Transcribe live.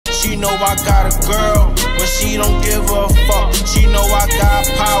She know I got a girl, but she don't give a fuck. She know I got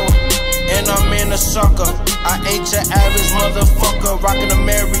power, and I'm in a sucker. I ain't your average motherfucker, rockin' a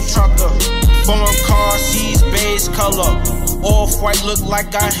Mary trucker. Foreign car, seas, beige color. Off-white look like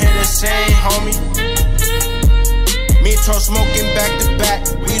I hit a same, homie. Me and Tro smoking back to back,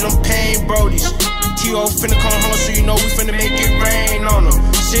 we them pain brodies. T.O. finna come home, so you know we finna make it rain on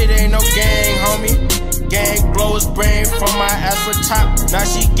them. Shit ain't no gang, homie. Gang blows brain from my ass for top. Now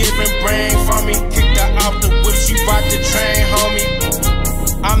she giving brain from me. Kicked her out the whip, she bought the train, homie.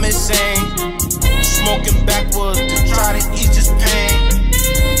 I'm insane. Smoking backwards to try to ease this pain.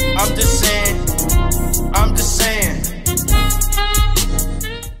 I'm just saying. I'm just saying.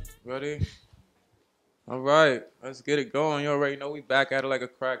 Ready? All right, let's get it going. You already know we back at it like a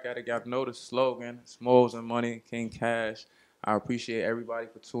crack addict. Y'all know the slogan. Smalls and Money, King Cash. I appreciate everybody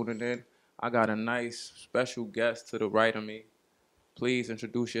for tuning in. I got a nice special guest to the right of me. Please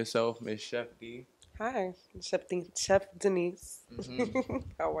introduce yourself, Miss Chef D. Hi, Chef Denise. Mm-hmm.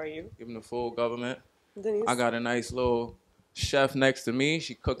 How are you? Giving the full government. Denise. I got a nice little chef next to me.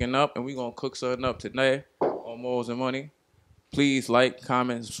 She cooking up, and we going to cook something up today on Malls and Money. Please like,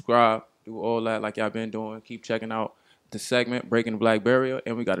 comment, subscribe. Do all that like y'all been doing. Keep checking out the segment, Breaking the Black Barrier.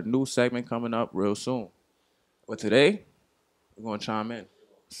 And we got a new segment coming up real soon. But today, we're going to chime in.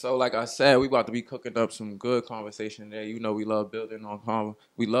 So like I said, we about to be cooking up some good conversation there. You know we love building on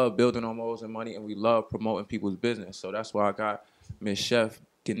Malls and Money, and we love promoting people's business. So that's why I got Miss Chef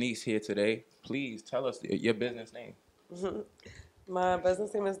Denise here today. Please tell us your business name. My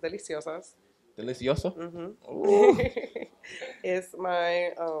business name is Deliciosas. Deliciosa? Mm-hmm. It's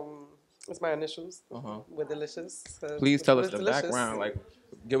my initials with delicious. Please tell us the background. Like,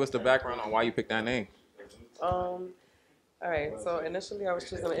 give us the background on why you picked that name. All right. So initially, I was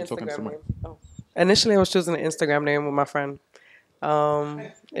choosing an Instagram name. Initially, I was choosing an Instagram name with my friend.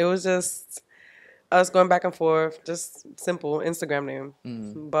 It was just us going back and forth, just simple Instagram name.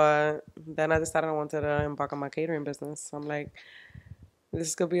 Mm-hmm. But then I decided I wanted to embark on my catering business. So I'm like,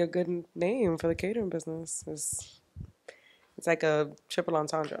 this could be a good name for the catering business. It's like a triple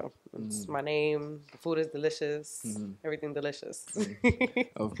entendre. It's my name, the food is delicious, everything delicious.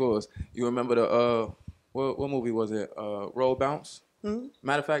 Of course. You remember the, what movie was it? Roll Bounce? Mm-hmm.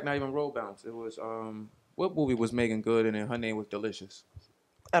 Matter of fact, not even Roll Bounce. It was, what movie was Megan Good and her name was Delicious?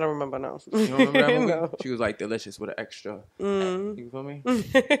 I don't remember now. You don't remember that movie? No. She was like delicious with an extra. You feel me?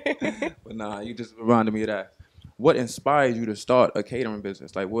 But nah, you just reminded me of that. What inspired you to start a catering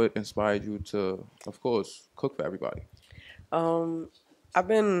business? Like, what inspired you to, of course, cook for everybody? I've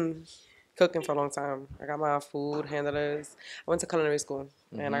been cooking for a long time. I got my food handlers. I went to culinary school,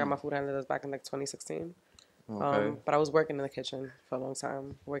 and I got my food handlers back in like 2016. Okay. But I was working in the kitchen for a long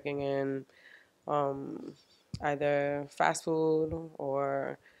time, working in either fast food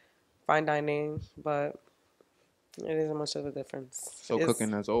or fine dining, but it isn't much of a difference. So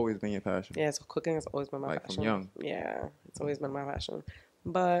cooking has always been your passion? Yeah, so cooking has always been my passion. Like from young? Yeah, it's always been my passion.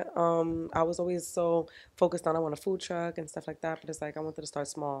 But I was always so focused on I want a food truck and stuff like that. But it's like I wanted to start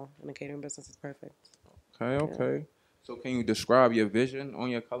small, and the catering business is perfect. Okay. Yeah. So can you describe your vision on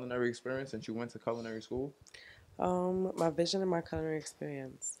your culinary experience since you went to culinary school? My vision and my culinary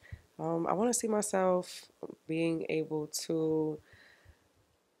experience. I want to see myself being able to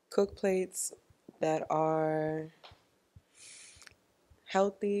cook plates that are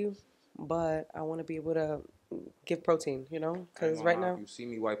healthy, but I want to be able to give protein, you know? Because right now... If you see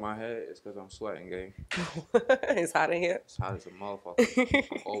me wipe my head, it's because I'm sweating, gang. It's hot in here? It's hot as a motherfucker.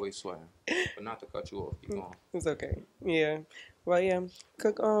 I'm always sweating. But not to cut you off. Keep going. It's okay. Yeah. Well, yeah.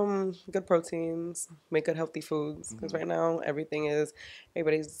 Cook good proteins. Make good healthy foods. Because right now, everybody's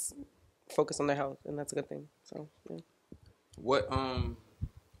focused on their health, and that's a good thing. So, yeah.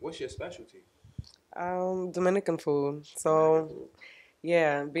 What's your specialty? Dominican food. So...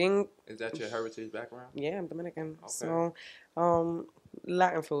 Yeah, Is that your heritage background? Yeah, I'm Dominican. Okay. So,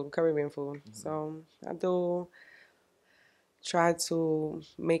 Latin food, Caribbean food. So I do try to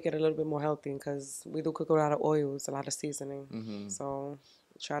make it a little bit more healthy because we do cook a lot of oils, a lot of seasoning. So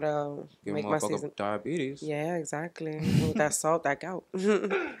try to make my season diabetes. Yeah, exactly. With that salt, that gout.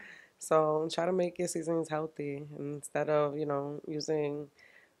 So try to make your seasonings healthy instead of using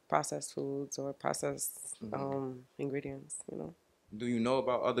processed foods or processed ingredients. Do you know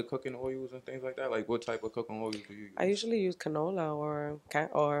about other cooking oils and things like that? Like, what type of cooking oils do you use? I usually use canola or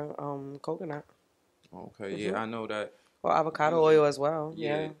coconut. Okay, yeah, I know that. Or avocado oil as well.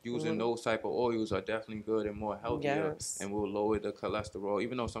 Yeah, using those type of oils are definitely good and more healthier, and will lower the cholesterol.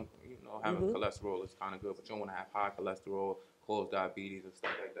 Even though having cholesterol is kind of good, but you don't want to have high cholesterol, cause diabetes and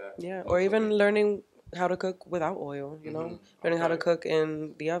stuff like that. Yeah, or even learning how to cook without oil, you know, Mm-hmm. learning how to Okay. cook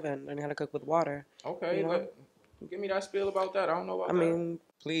in the oven, learning how to cook with water. Okay, You know? give me that spiel about that. I don't know about I that. mean,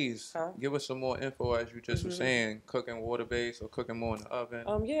 Please huh? give us some more info as you just were saying, cooking water based or cooking more in the oven.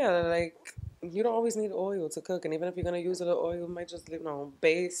 Yeah, like you don't always need oil to cook, and even if you're gonna use a little oil, you might just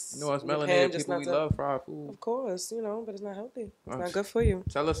base You know, as your pan melanated just people, not we to. love fried food. Of course, you know, but it's not healthy. It's Uh, not good for you.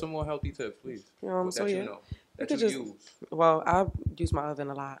 Tell us some more healthy tips, please. So That you yeah, know, you that could you just. use. Well, I use my oven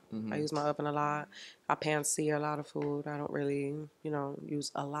a lot. I Mm-hmm. use my oven a lot. I pan sear a lot of food. I don't really,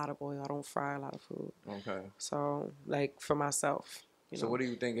 use a lot of oil. I don't fry a lot of food. Okay. So, like for myself, So what do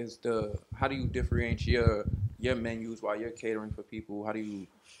you think is how do you differentiate your menus while you're catering for people?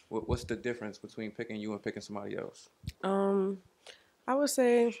 What's the difference between picking you and picking somebody else? I would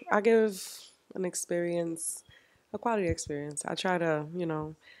say I give an experience, a quality experience. I try to,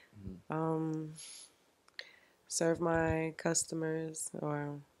 serve my customers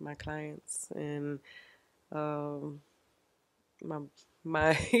or my clients and my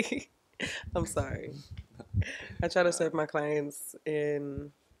my I'm sorry. I try to serve my clients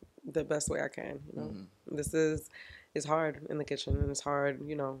in the best way I can, This is it's hard in the kitchen and it's hard,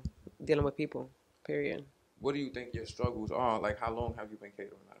 dealing with people, period. What do you think your struggles are? Like, how long have you been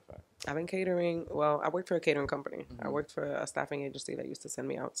catering, matter of fact? I've been catering. Well, I worked for a catering company. I worked for a staffing agency that used to send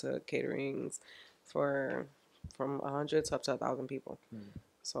me out to caterings for from 100 to up to 1,000 people.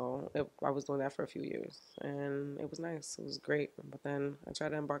 So I was doing that for a few years, and it was nice. It was great. But then I tried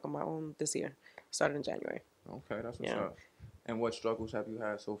to embark on my own this year. Started in January. Okay, that's what's up. And what struggles have you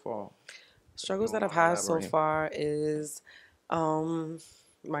had so far? Struggles that I've had so far is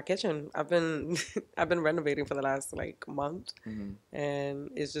my kitchen. I've been I've been renovating for the last month,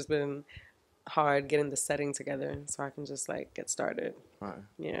 and it's just been hard getting the setting together so I can just get started. Right.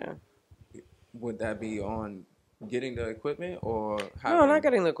 Yeah. Would that be on getting the equipment or No, not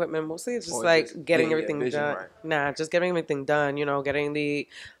getting the equipment. Mostly it's just getting everything done. Right. Nah, just getting everything done, getting the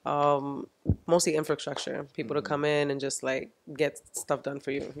mostly infrastructure, people to come in and just get stuff done for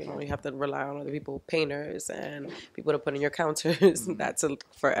you. You have to rely on other people, painters and people to put in your counters. That's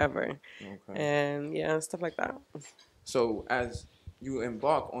forever. Okay. And stuff like that. So as you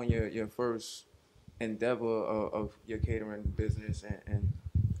embark on your first endeavor of your catering business and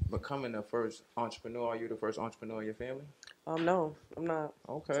becoming the first entrepreneur, are you the first entrepreneur in your family? No, I'm not.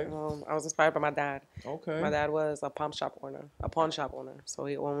 Okay. I was inspired by my dad. Okay. My dad was a pawn shop owner. So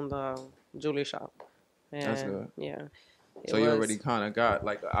he owned a jewelry shop. And that's good. Yeah. So you already kind of got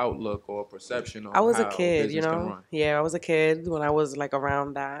an outlook or perception on I was how a kid, business can run. Yeah, I was a kid when I was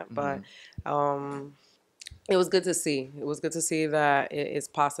around that, but it was good to see. It was good to see that it is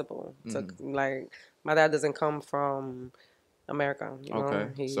possible. To, my dad doesn't come from America.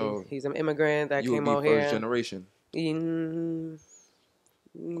 Okay. So he's an immigrant that came out here. First generation.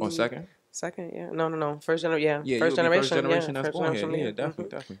 Or second? Second, yeah. No. First generation. Yeah, first generation. First generation that's first born generation, here. Yeah,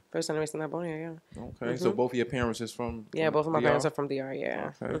 definitely. First generation that's born here. Yeah. Okay. So both of your parents is from both of my DR? parents are from DR.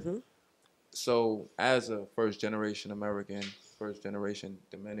 Yeah. Okay. So as a first generation American, first generation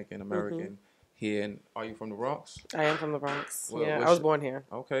Dominican American. Here, are you from the Bronx? I am from the Bronx. I was born here.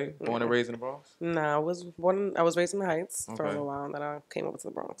 Okay, born and raised in the Bronx. I was raised in the Heights for a little while, and then I came over to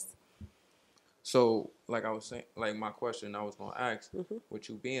the Bronx. So, like I was saying, my question I was going to ask, with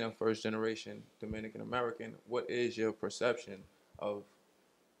you being a first generation Dominican American, what is your perception of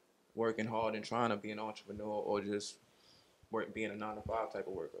working hard and trying to be an entrepreneur, or just being a 9-to-5 type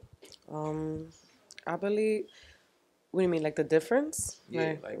of worker? I believe. What do you mean, the difference?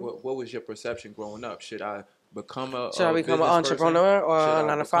 Yeah, what was your perception growing up? Should I become an entrepreneur or a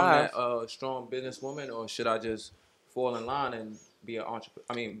 9-to-5? A strong businesswoman, or should I just fall in line and be an entrepreneur?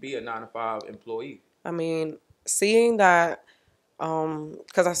 I mean, be a 9-to-5 employee. I mean, seeing that,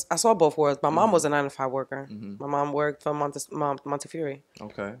 because I saw both worlds. My mom was a 9-to-5 worker. My mom worked for Montefiore.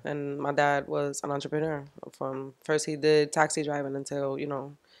 Okay. And my dad was an entrepreneur. From first, he did taxi driving until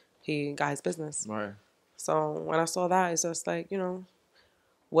he got his business. Right. So when I saw that, it's just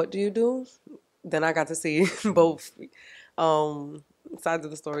what do you do? Then I got to see both sides of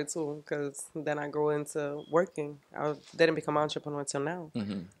the story too, because then I grew into working. I didn't become an entrepreneur until now.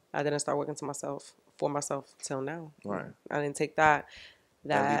 I didn't start working for myself till now. Right. I didn't take that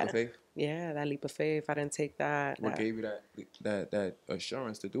leap of faith. Yeah, that leap of faith. I didn't take that. What gave you that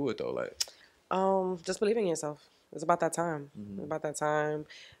assurance to do it though? Just believing in yourself. It's about that time. It's about that time.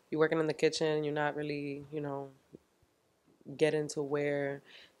 You're working in the kitchen. You're not really, getting to where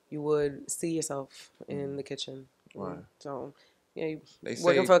you would see yourself in the kitchen. Right. So,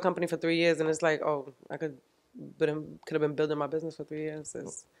 working for a company for 3 years, and it's I could have been building my business for 3 years.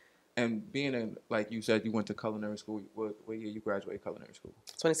 And being in, like you said, you went to culinary school. What year you graduated culinary school?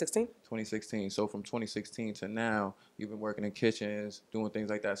 2016. 2016. So from 2016 to now, you've been working in kitchens, doing things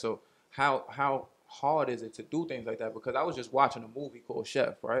like that. So how hard is it to do things like that? Because I was just watching a movie called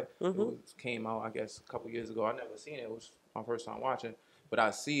Chef, right? Came out, I guess, a couple years ago. I never seen it. It was my first time watching. But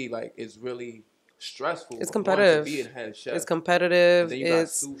I see, like, it's really stressful. It's competitive. To be a head chef. It's competitive. And then you got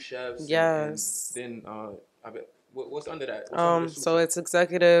sous chefs. Yes. And then I bet. What's under that? So it's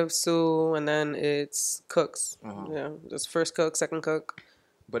executive, sous, and then it's cooks. Yeah, just first cook, second cook.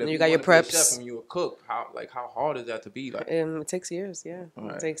 But if you got your preps, chef and you a cook, how hard is that to be? Like, it takes years. Yeah,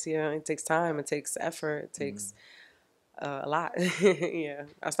 it takes time. It takes effort. It takes a lot. Yeah,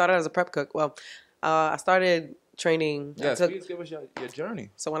 I started as a prep cook. Well, I started training. Yeah, please give us your journey.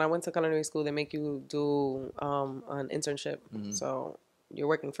 So when I went to culinary school, they make you do an internship. So you're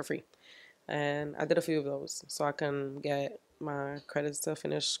working for free. And I did a few of those so I can get my credits to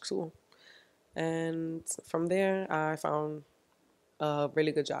finish school. And from there, I found a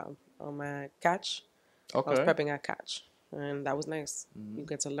really good job at Catch. Okay. I was prepping at Catch, and that was nice. You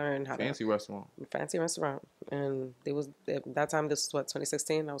get to learn how fancy restaurant. And at that time, this was what,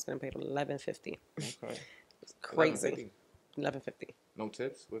 2016. I was getting paid $11.50. Okay. It's crazy. $11.50. No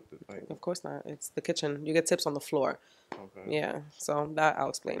tips with the Of course not. It's the kitchen. You get tips on the floor. Okay. Yeah. So that I'll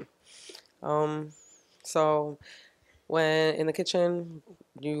explain. So when in the kitchen,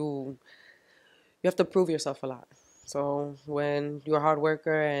 you have to prove yourself a lot. So when you're a hard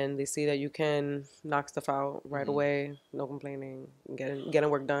worker and they see that you can knock stuff out right away, no complaining, getting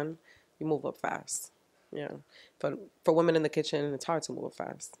work done, you move up fast. Yeah. But for women in the kitchen, it's hard to move up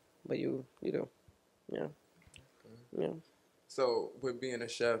fast, but you do. Yeah. Okay. Yeah. So with being a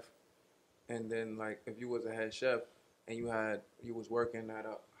chef, and then like if you was a head chef and you was working at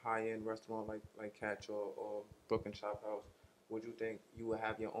a high-end restaurant like Catch or Brooklyn Chop House, would you think you would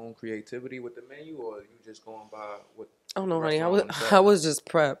have your own creativity with the menu, or you just going by what? Oh no, honey, I was just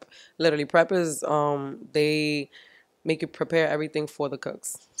prep. Literally, prep is they make you prepare everything for the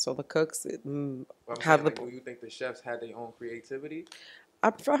cooks. So the cooks have the. Do you think the chefs had their own creativity? I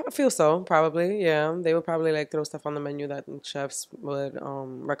feel so, probably. Yeah, they would probably like throw stuff on the menu that chefs would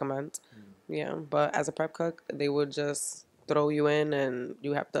recommend. Yeah, but as a prep cook, they would just throw you in, and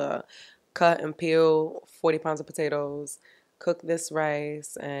you have to cut and peel 40 pounds of potatoes, cook this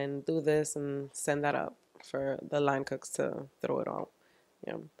rice, and do this, and send that up for the line cooks to throw it on.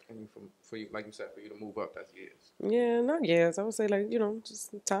 Yeah. And for you, like you said, for you to move up, that's years. Yeah, not years. I would say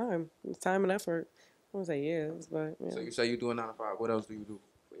just time and effort. I wouldn't say years, but yeah. So you say you do a 9 to 5. What else do you do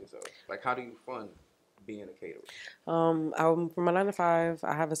for yourself? Like, how do you fund being a caterer? For my 9 to 5,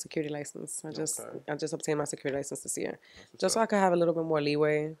 I have a security license. I just obtained my security license this year, just so I could have a little bit more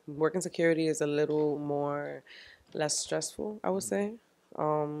leeway. Working security is a little less stressful, I would say.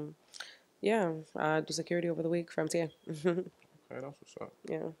 Yeah, I do security over the week for MTA. Okay, that's what's up.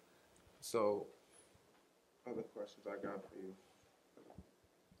 Yeah. So, other questions I got for you.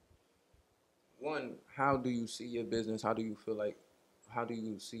 One, how do you see your business? How do you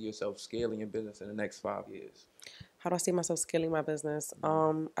see yourself scaling your business in the next 5 years? How do I see myself scaling my business?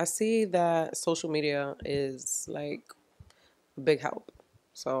 I see that social media is like a big help.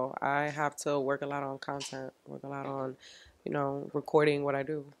 So I have to work a lot on content, work a lot on, recording what I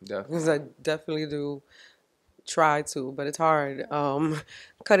do. Because I definitely do try to, but it's hard.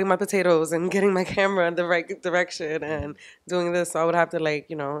 Cutting my potatoes and getting my camera in the right direction and doing this. So I would have to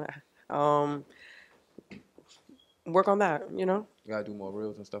work on that, You gotta do more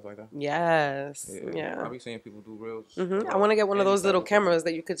reels and stuff like that. Yes. Yeah. I'll be seeing people do reels. I want to get one of those little cameras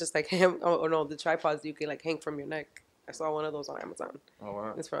that you could just hang. Oh no, the tripods you can hang from your neck. I saw one of those on Amazon. Oh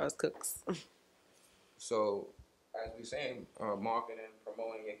wow. It's for us cooks. So, as we saying, marketing,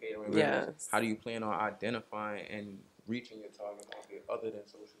 promoting your catering business. How do you plan on identifying and reaching your target market other than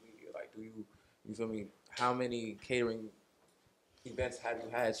social media? Like, do you feel me? How many catering events have you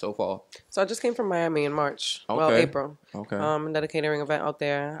had so far? So I just came from Miami in March. Okay. Well, April. Okay. Another catering event out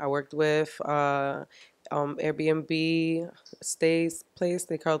there. I worked with Airbnb stays place.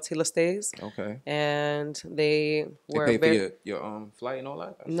 They call Tila Stays. Okay. And they were pay for your flight and all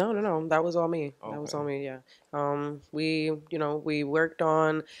that? No. That was all me. Okay. That was all me. Yeah. We worked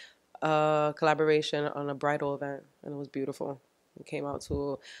on collaboration on a bridal event, and it was beautiful. We came out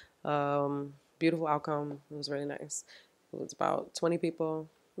to beautiful outcome. It was really nice. It was about 20 people.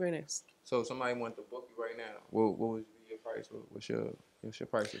 Very nice. So if somebody wanted to book you right now, what would be your price? What's your What's your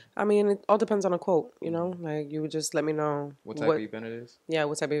prices? I mean, it all depends on a quote, you know? Like, you would just let me know. What type of event it is? Yeah,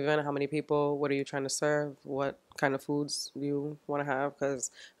 what type of event, how many people, what are you trying to serve, what kind of foods do you want to have?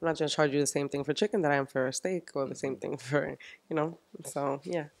 Because I'm not going to charge you the same thing for chicken that I am for a steak or the same thing for, you know? So,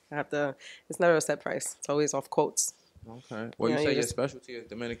 yeah, I have to, it's never a set price. It's always off quotes. Okay. Well, you say your specialty is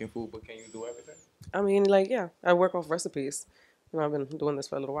Dominican food, but can you do everything? I mean, like, yeah, I work off recipes. You know, I've been doing this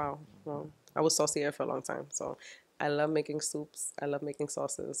for a little while. I was saucier for a long time, so I love making soups. I love making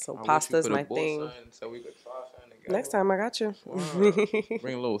sauces. So pasta's my thing. So we could try something together. Next time, I got you.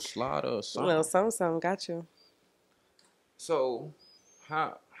 Bring a little slaughter or something. A little something, got you. So,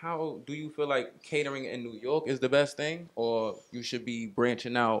 how do you feel like catering in New York is the best thing, or you should be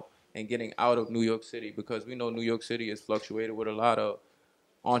branching out and getting out of New York City? Because we know New York City is fluctuated with a lot of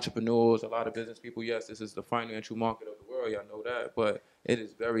entrepreneurs, a lot of business people. Yes, this is the financial market of the world. Y'all know that. But it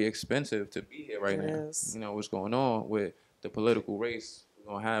is very expensive to be here right now. You know what's going on with the political race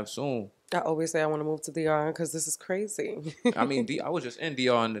we're going to have soon. I always say I want to move to DR because this is crazy. I mean, I was just in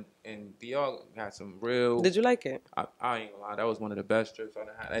DR, and DR got some real... Did you like it? I ain't gonna lie. That was one of the best trips I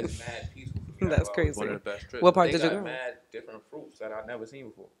had. That's mad peaceful for me. That's crazy. One of the best trips. What part did you go? Mad different fruits that I've never seen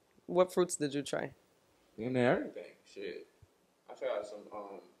before. What fruits did you try? In there, everything. Shit. I tried some...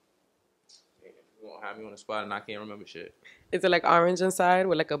 You won't have me on the spot and I can't remember shit. Is it like orange inside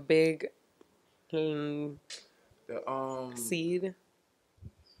with like a big seed?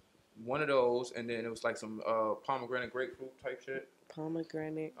 One of those, and then it was like some pomegranate grapefruit type shit.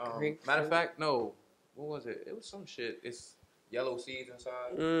 Pomegranate grapefruit. Matter of fact, no. What was it? It was some shit. It's yellow seeds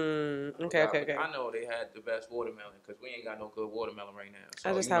inside. Okay. I know they had the best watermelon because we ain't got no good watermelon right now. So,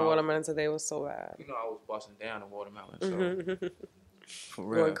 I just had watermelon today. It was so bad. You know, I was busting down the watermelon. So. For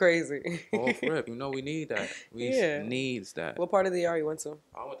real. Going crazy. Oh, for real. You know, we need that. We needs that. What part of the DR you went to?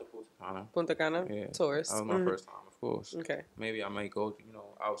 I went to Punta Cana. Punta Cana? Yeah. Tourist. That was my first time, of course. Okay. Maybe I might go,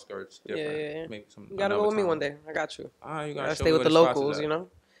 outskirts, different. Yeah. Maybe some. You gotta go with me one day. I got you. You gotta stay with the locals, you know?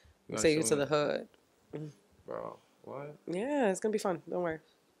 Take you to the hood. Bro, what? Yeah, it's gonna be fun. Don't worry.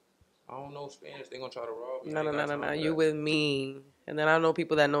 I don't know Spanish. They gonna try to rob me. No. You with me. And then I know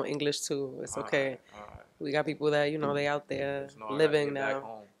people that know English too. It's okay. All right. We got people that, they out there living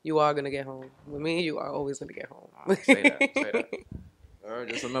now. You are going to get home. With me, you are always going to get home. Say that.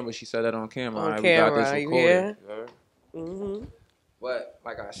 Just remember, she said that on camera. On camera, we got this recorded. Mm-hmm. But,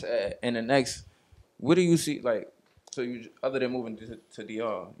 like I said, in the next, what do you see, so you, other than moving to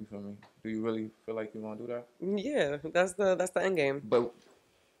DR, you feel me? Do you really feel like you want to do that? Yeah, that's the end game. But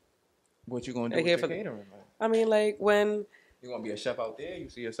what you going to do with your catering, man? I mean, when... You gonna be a chef out there? You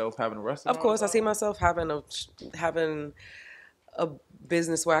see yourself having a restaurant? Of course, I see myself having a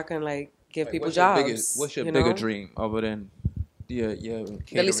business where I can give people jobs. What's your bigger dream other than your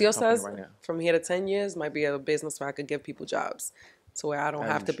Deliciosas right now? From here to 10 years might be a business where I could give people jobs, to where I don't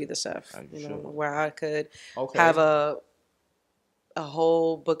have to be the chef. Where I could have a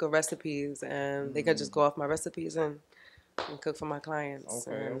whole book of recipes and they could just go off my recipes and cook for my clients.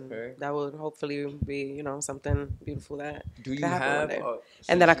 Okay. That would hopefully be, something beautiful that do you have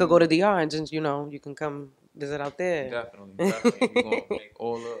and then I could go to DR and just, you can come visit out there. Definitely. You're gonna make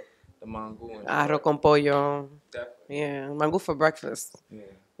all of the mango and arroz con pollo. Definitely. Yeah, mango for breakfast.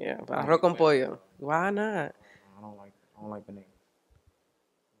 Yeah, but arroz con pollo. Why not? I don't like banana.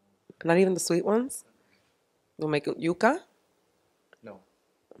 Not even the sweet ones? We'll make yuca? No.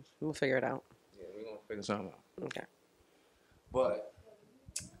 We'll figure it out. Yeah, we're gonna figure something out. Okay. But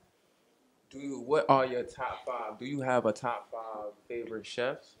what are your top 5? Do you have a top 5 favorite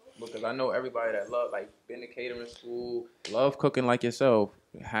chefs? Because I know everybody that been to catering school, love cooking like yourself,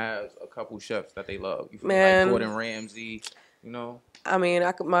 has a couple chefs that they love. You feel like Gordon Ramsay, I mean,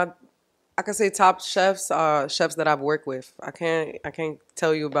 I could say top chefs are chefs that I've worked with. I can't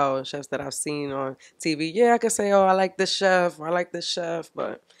tell you about chefs that I've seen on TV. Yeah, I could say, I like this chef,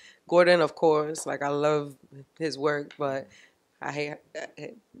 but Gordon, of course, I love his work, but I hate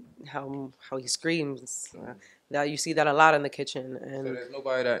how he screams. That you see that a lot in the kitchen. And so there's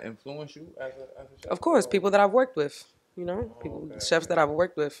nobody that influenced you as a chef? Of course, people that I've worked with. Chefs that I've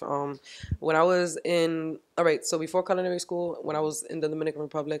worked with. When I was so before culinary school, when I was in the Dominican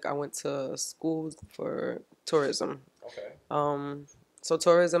Republic, I went to school for tourism. Okay. So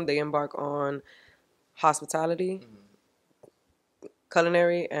tourism, they embark on hospitality,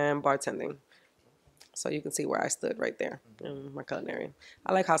 culinary, and bartending. So you can see where I stood right there in my culinary.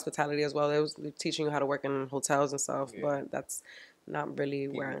 I like hospitality as well. It was teaching you how to work in hotels and stuff, but that's not really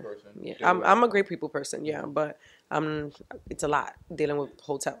I'm a great people person, but it's a lot dealing with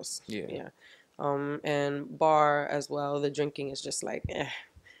hotels. And bar as well. The drinking is just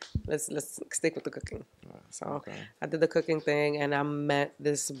let's stick with the cooking. So Okay. I did the cooking thing, and I met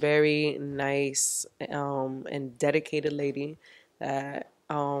this very nice and dedicated lady that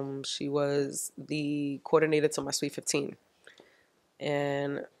she was the coordinator to my Sweet 15,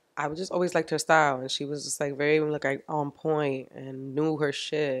 and I was just always liked her style, and she was just like very like on point and knew her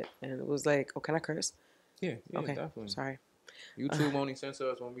shit, and it was like, oh, can I curse? Yeah, Okay, definitely. sorry. YouTube only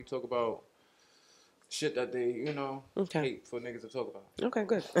censor us when we talk about shit that they, Okay. hate for niggas to talk about. Okay,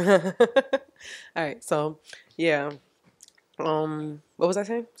 good. All right, so yeah. What was I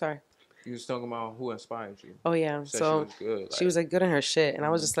saying? Sorry. You was talking about who inspired you. Oh yeah. You said So she was good. she was like good in her shit, and I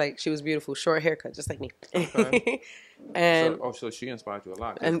was just like, she was beautiful, short haircut, just like me. Okay. And so she inspired you a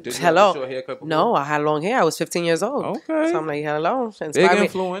lot. and Did you hello, have a short haircut before? no, I had long hair. I was 15 years old. Okay. So I'm like, hello, Big inspire me.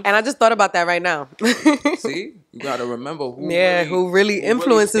 influence. And I just thought about that right now. See, you gotta remember who. Who really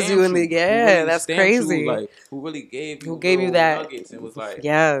influences you in the that's crazy. You, like who really gave you that nuggets and was like,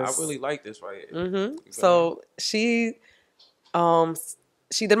 yes, I really like this right here. Mm-hmm. So she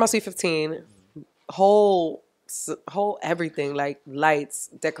did my Sweet 15, whole everything, like lights,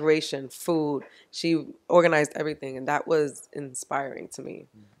 decoration, food. She organized everything, and that was inspiring to me.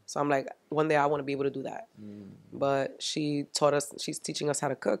 So I'm like, one day I want to be able to do that. But she taught us, she's teaching us how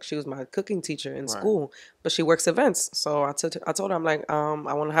to cook. She was my cooking teacher in school, but she works events. So I told her, I'm like,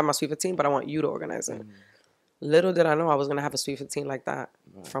 I want to have my Sweet 15, but I want you to organize it. Little did I know I was going to have a Sweet 15 like that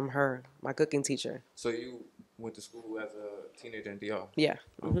from her, my cooking teacher. So you went to school as a teenager in DR? Yeah.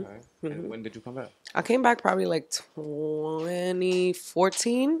 Okay. And when did you come back? I came back probably like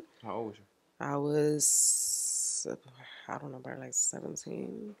 2014. How old was you? I was, I don't know, about like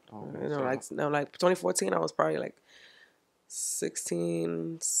 17. Oh, like 2014, I was probably like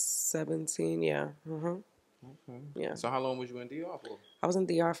 16, 17, yeah. Okay. Yeah. So how long was you in DR for? I was in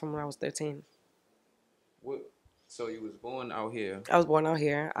DR from when I was 13. So you was born out here? I was born out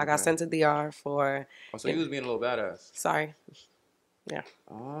here. I got sent to DR for... Oh, so you was being a little badass. Sorry. Yeah.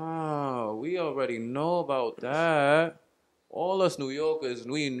 Oh, we already know about that. All us New Yorkers,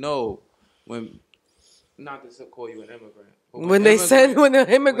 we know when... Not to call you an immigrant. When the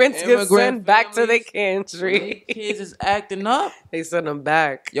immigrants get sent back to their country. Kids is acting up. They send them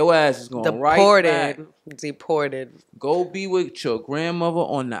back. Your ass is going right back. Deported. Go be with your grandmother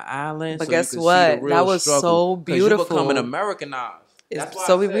on the island. But so guess you can what? see the real That was struggle. so beautiful. You're becoming Americanized. It's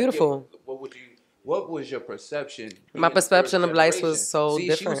so beautiful. What was your perception? My perception of life was so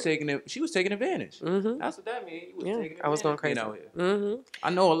different. She was taking advantage. Mm-hmm. That's what that means. I was going crazy. Out here. Mm-hmm.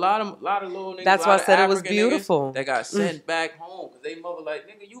 I know a lot of little niggas. That's why I said it was beautiful. That got sent back home because they mother like,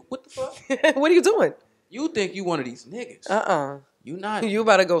 nigga, you what the fuck? What are you doing? You think you one of these niggas? You not. You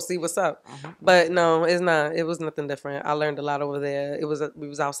better go see what's up. But no, it's not. It was nothing different. I learned a lot over there. We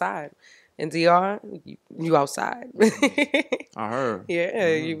was outside. In DR, you outside. I heard. Yeah,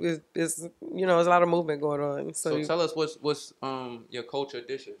 it's there's a lot of movement going on. So tell us what's your culture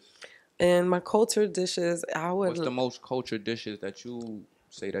dishes. And my culture dishes, What's the most culture dishes that you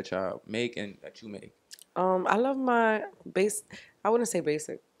say that y'all make and that you make? I love my base. I wouldn't say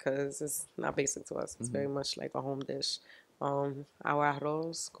basic because it's not basic to us. It's very much like a home dish. Our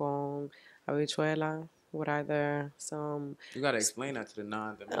arroz con habichuela. With either some... You got to explain that to the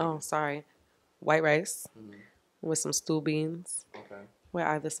non-Dominican. Oh, sorry. White rice with some stew beans. Okay. With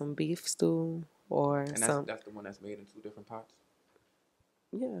either some beef stew or some... that's the one that's made in 2 different pots?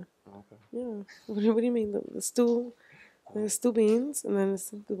 Yeah. Oh, okay. Yeah. What do you mean? The stew... The stew beans and then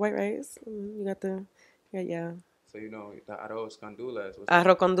the white rice. And you got the... Yeah. So you know the arroz con dulces.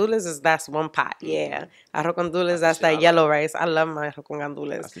 Arroz con dulces that's one pot. Yeah. Arroz con dulces, that's that yellow rice. I love my arroz con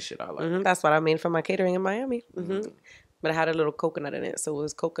gandules. That's the shit I like. That's what I made for my catering in Miami. But I had a little coconut in it, so it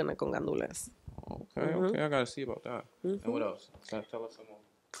was coconut con gandules. Okay, I gotta see about that. And what else? Tell us some more.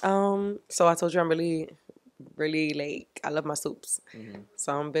 So I told you I'm really like I love my soups.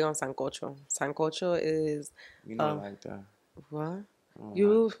 So I'm big on sancocho. Sancocho is like that. What?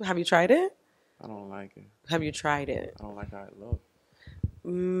 Have you tried it? I don't like it. Have you tried it? I don't like how it looks.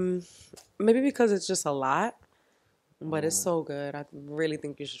 Maybe because it's just a lot, but it's so good. I really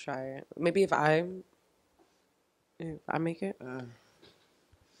think you should try it. Maybe if I make it. I'm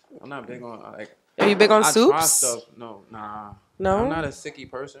not big on like. Are you big on soups? Try stuff. No, nah. No. I'm not a sicky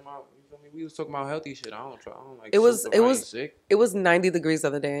person. We was talking about healthy shit. I don't like. It was 90 degrees the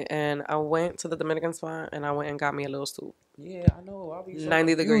other day, and I went to the Dominican spot and I went and got me a little soup. Yeah, I know. I'll be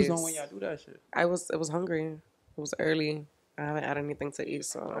 90 degrees. On when y'all do that shit. It was hungry. It was early. I haven't had anything to eat,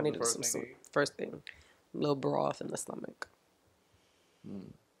 so I needed some soup. First thing, a little broth in the stomach.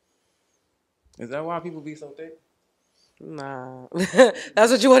 Is that why people be so thick? Nah,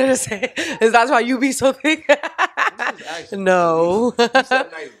 that's what you wanted to say. Is that why you be so thick? I'm just asking. No. You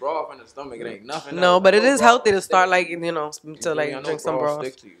said nice broth in the stomach. It ain't nothing. No, else. but it is broth healthy to stick. start like to like drink some broth.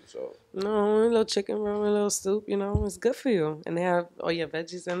 Stick to you, so. No, a little chicken broth, a little soup. It's good for you, and they have all your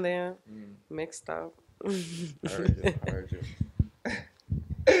veggies in there mixed up.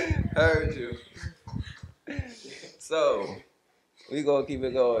 Heard you. So, we gonna keep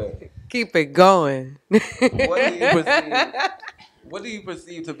it going. Keep it going. What do you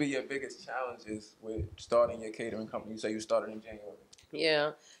perceive to be your biggest challenges with starting your catering company? You say you started in January.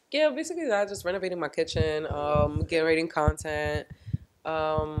 Yeah. Basically, that just renovating my kitchen, generating content,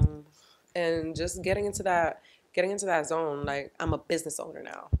 and just getting into that zone. Like, I'm a business owner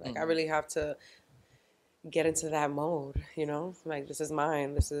now. Like, I really have to get into that mode. Like, this is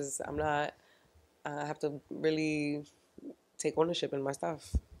mine. I have to really take ownership in my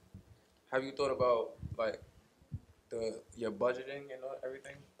stuff. Have you thought about like your budgeting and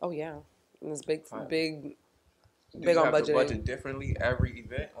everything? Oh yeah, and it's big on budgeting. Do you have to budget differently every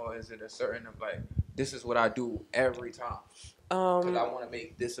event, or is it a certain of like this is what I do every time? Because I want to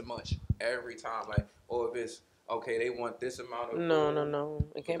make this much every time, like, or if it's okay, they want this amount of. No,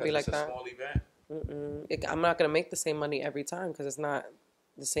 it can't be like that. It's a small event. I'm not gonna make the same money every time because it's not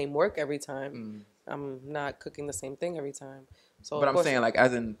the same work every time. I'm not cooking the same thing every time. So, but I'm saying like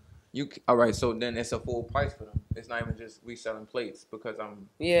as in. All right, so then it's a full price for them. It's not even just we selling plates because I'm...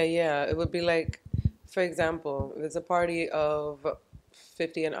 Yeah. It would be like, for example, if it's a party of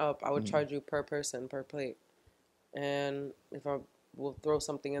 50 and up, I would charge you per person, per plate. And if I will throw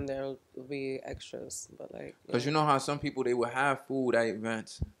something in there, it'll be extras. But like... Because you know how some people, they would have food at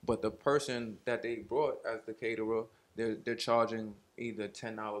events, but the person that they brought as the caterer, they're charging either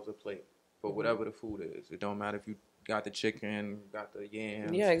 $10 a plate for whatever the food is. It don't matter if you... got the chicken, got the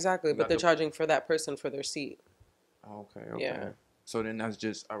yams. Yeah, exactly. But they're charging for that person for their seat. Okay. Yeah. So then that's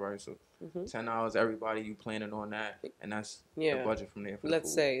just, all right, so $10, everybody, you planning on that, and that's the budget from there for the food.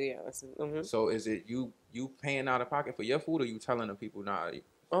 Say, So is it you paying out of pocket for your food, or you telling the people, nah,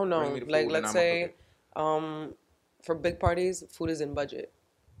 oh, no. Like, let's say, for big parties, food is in budget.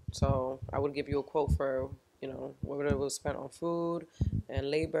 So I would give you a quote for, whatever it was spent on food and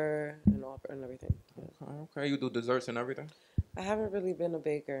labor and everything. Yeah. Okay. You do desserts and everything? I haven't really been a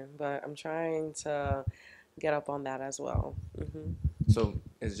baker, but I'm trying to get up on that as well. So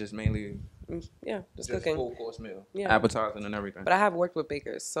it's just mainly... just cooking. Full course meal. Yeah. Appetizing and everything. But I have worked with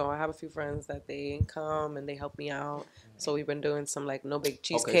bakers, so I have a few friends that they come and they help me out. So we've been doing some like no-bake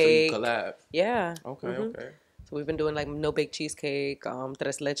cheesecake. Okay, so you collab. Yeah. Okay. So we've been doing like no-bake cheesecake,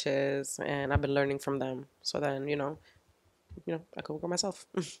 tres leches, and I've been learning from them. So then, I can work on myself.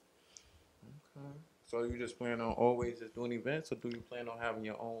 Okay. So you just plan on always just doing events, or do you plan on having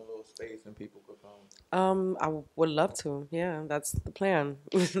your own little space and people could come? I would love to. Yeah, that's the plan.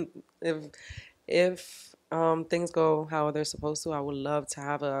 if things go how they're supposed to, I would love to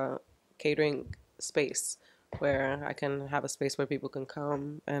have a catering space where I can have a space where people can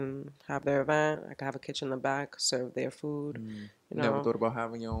come and have their event. I can have a kitchen in the back, serve their food. Never thought about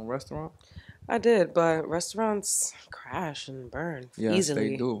having your own restaurant? I did, but restaurants crash and burn easily. Yes,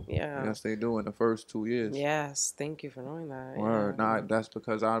 they do. Yeah. Yes, they do in the first 2 years. Yes, thank you for knowing that. Word. Yeah. Nah, that's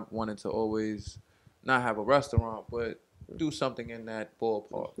because I wanted to always not have a restaurant, but do something in that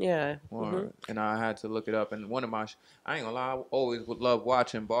ballpark. Yeah. And I had to look it up. And one of my, I ain't gonna lie, I always would love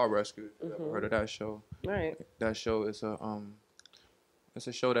watching Bar Rescue. You ever heard of that show? Right. That show is it's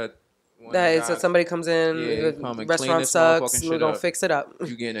a show that. So somebody comes in, the restaurant sucks, we're going to fix it up.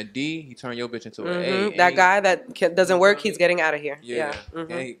 You getting a D, he turn your bitch into an A. That guy that doesn't work, he's getting out of here. Yeah.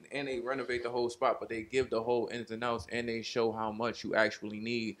 And they renovate the whole spot, but they give the whole ins and outs, and they show how much you actually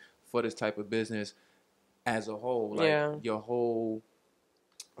need for this type of business as a whole. Like your whole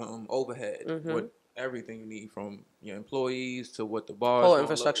overhead, what everything you need from your employees to what the bars whole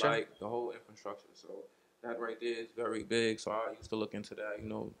infrastructure. Look like, the whole infrastructure. So that right there is very big. So I used to look into that,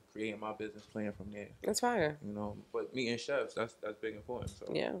 creating my business plan from there. That's fire. But meeting chefs, that's big important. So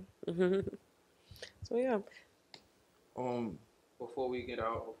yeah. So yeah. Before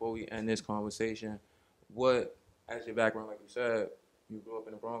we end this conversation, what, as your background, like you said, you grew up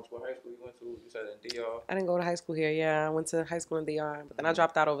in the Bronx. What high school you went to? You said in DR. I didn't go to high school here. Yeah, I went to high school in DR, but then I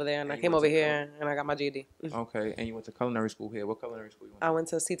dropped out over there, and I came over here, and I got my GED. Okay, and you went to culinary school here. What culinary school you went to? I went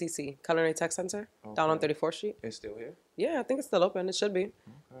to CTC, Culinary Tech Center, down on 34th Street. It's still here? Yeah, I think it's still open. It should be.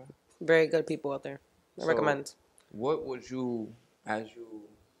 Okay. Very good people out there. I recommend. What would you, as you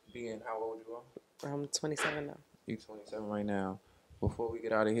being, how old you are? I'm 27 now. You're 27 right now. Before we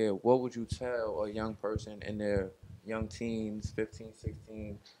get out of here, what would you tell a young person in their young teens, 15,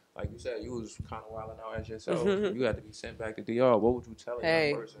 16, like you said, you was kind of wilding out as yourself. You had to be sent back to DR. What would you tell a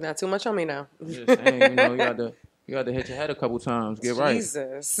young person? Not too much on me now. I'm just saying, you You had to hit your head a couple times. Get right.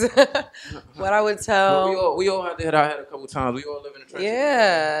 Jesus. What I would tell. We all had to hit our head a couple times. We all live in the trenches.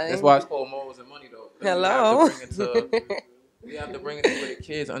 Yeah. That's why it's called Morals and Money, though. Hello. We have to bring it to where the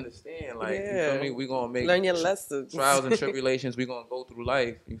kids understand. Like, you feel me? We gonna make learn your lessons. Trials and tribulations. We gonna go through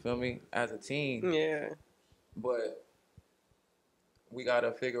life. You feel me? As a team. Yeah. But we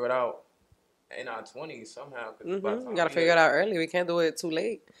gotta figure it out in our 20s somehow. We gotta figure it out early. We can't do it too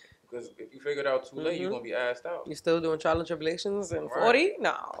late. Because if you figure it out too late, you're gonna be asked out. You still doing trial and tribulations in 40?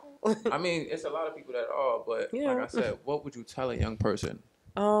 No. I mean, it's a lot of people that are, but like I said, what would you tell a young person?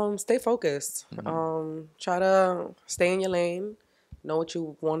 Stay focused. Try to stay in your lane. Know what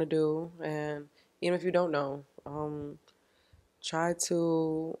you want to do, and even if you don't know, try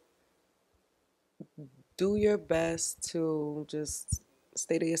to do your best to just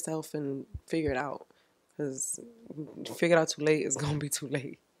stay to yourself and figure it out. Because if you figure it out too late, it's gonna be too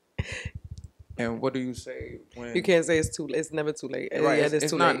late. And what do you say when you can't say it's too? It's never too late. Right, yeah, it's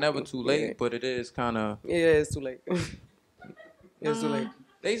too not late. Never too late, but it is kind of. Yeah, it's too late. It's too late.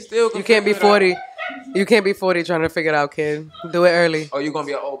 They still. You can't be 40. You can't be 40 trying to figure it out, kid. Do it early. Oh, you gonna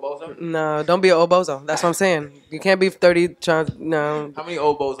be an old bozo? No, don't be an old bozo. That's what I'm saying. You can't be 30 trying. No. How many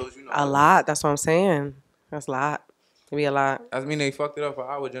old bozos you know? A lot. That's what I'm saying. That's a lot. It be a lot. I mean, they fucked it up for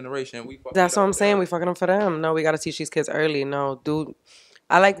our generation. That's what I'm saying. We fucking up for them. No, we gotta teach these kids early. No, dude.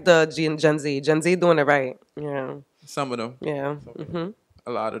 I like the Gen Z. Gen Z doing it right. Yeah. Some of them. Yeah. A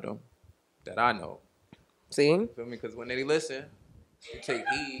lot of them that I know. See? You feel me? Because when they listen, you take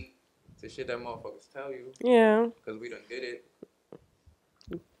heed to shit that motherfuckers tell you. Yeah. Because we done did it.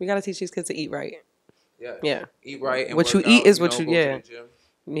 We gotta teach these kids to eat right. Yeah. Yeah. Eat right. And what you eat is what you. Yeah.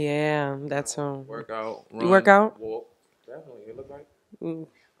 Yeah. That's Work out. Run, you work out? Walk. Definitely. It look like.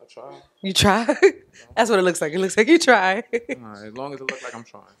 I try. You try? That's what it looks like. It looks like you try. Right, as long as it looks like I'm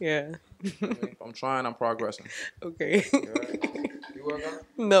trying. Yeah. If I'm trying, I'm progressing. Okay. You work out?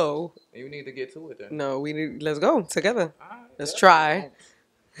 No. You need to get to it then. No, let's go together. Let's try.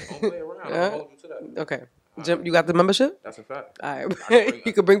 Don't play around. I'll hold you to that. Okay. Jim, you got the membership? That's a fact. All right.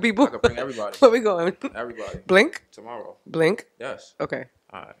 You can bring people? I can bring everybody. Where we going? Everybody. Blink? Tomorrow. Blink? Yes. Okay.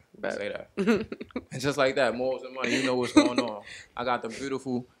 All right. Say that. And just like that, Morals and Money, you know what's going on. I got the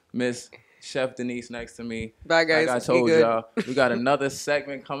beautiful Miss Chef Denise next to me. Bye, guys. Like I told y'all, we got another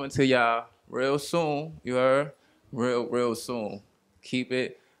segment coming to y'all real soon. You heard? Real soon. Keep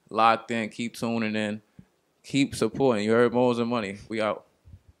it locked in. Keep tuning in. Keep supporting. You heard? Morals and Money. We out.